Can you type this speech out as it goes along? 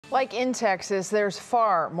Like in Texas, there's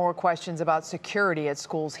far more questions about security at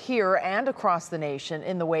schools here and across the nation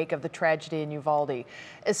in the wake of the tragedy in Uvalde,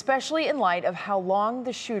 especially in light of how long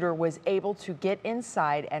the shooter was able to get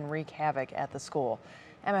inside and wreak havoc at the school.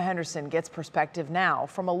 Emma Henderson gets perspective now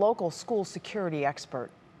from a local school security expert.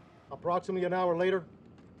 Approximately an hour later,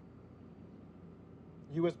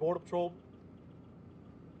 U.S. Border Patrol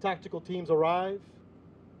tactical teams arrive.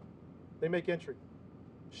 They make entry,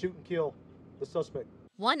 shoot and kill the suspect.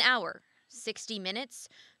 1 hour, 60 minutes,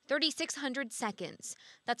 3,600 seconds.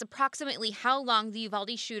 That's approximately how long the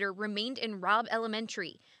Uvalde shooter remained in Robb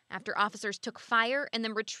Elementary after officers took fire and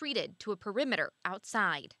then retreated to a perimeter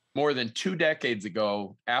outside. More than 2 decades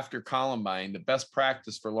ago, after Columbine, the best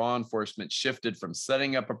practice for law enforcement shifted from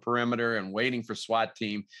setting up a perimeter and waiting for SWAT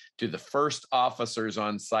team to the first officers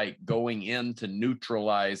on site going in to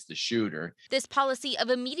neutralize the shooter. This policy of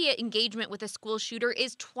immediate engagement with a school shooter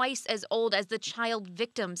is twice as old as the child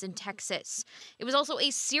victims in Texas. It was also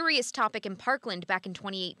a serious topic in Parkland back in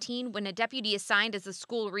 2018 when a deputy assigned as a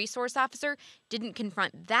school resource officer didn't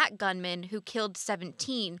confront that gunman who killed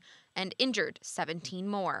 17 and injured 17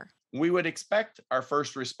 more. We would expect our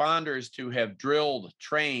first responders to have drilled,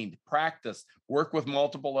 trained, practiced, worked with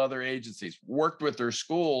multiple other agencies, worked with their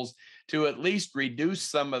schools to at least reduce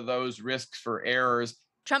some of those risks for errors.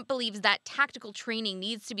 Trump believes that tactical training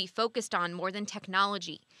needs to be focused on more than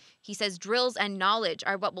technology. He says drills and knowledge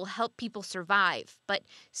are what will help people survive, but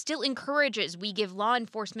still encourages we give law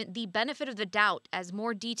enforcement the benefit of the doubt as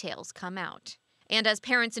more details come out. And as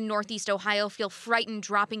parents in Northeast Ohio feel frightened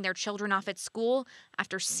dropping their children off at school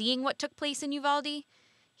after seeing what took place in Uvalde,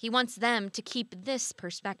 he wants them to keep this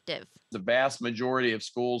perspective. The vast majority of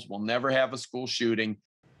schools will never have a school shooting.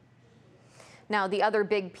 Now, the other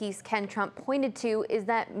big piece Ken Trump pointed to is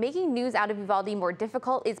that making news out of Uvalde more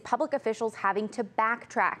difficult is public officials having to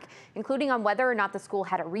backtrack, including on whether or not the school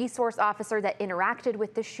had a resource officer that interacted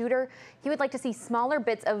with the shooter. He would like to see smaller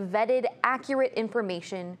bits of vetted, accurate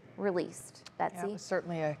information released. Betsy? Yeah, it was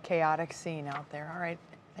certainly a chaotic scene out there. All right.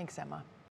 Thanks, Emma.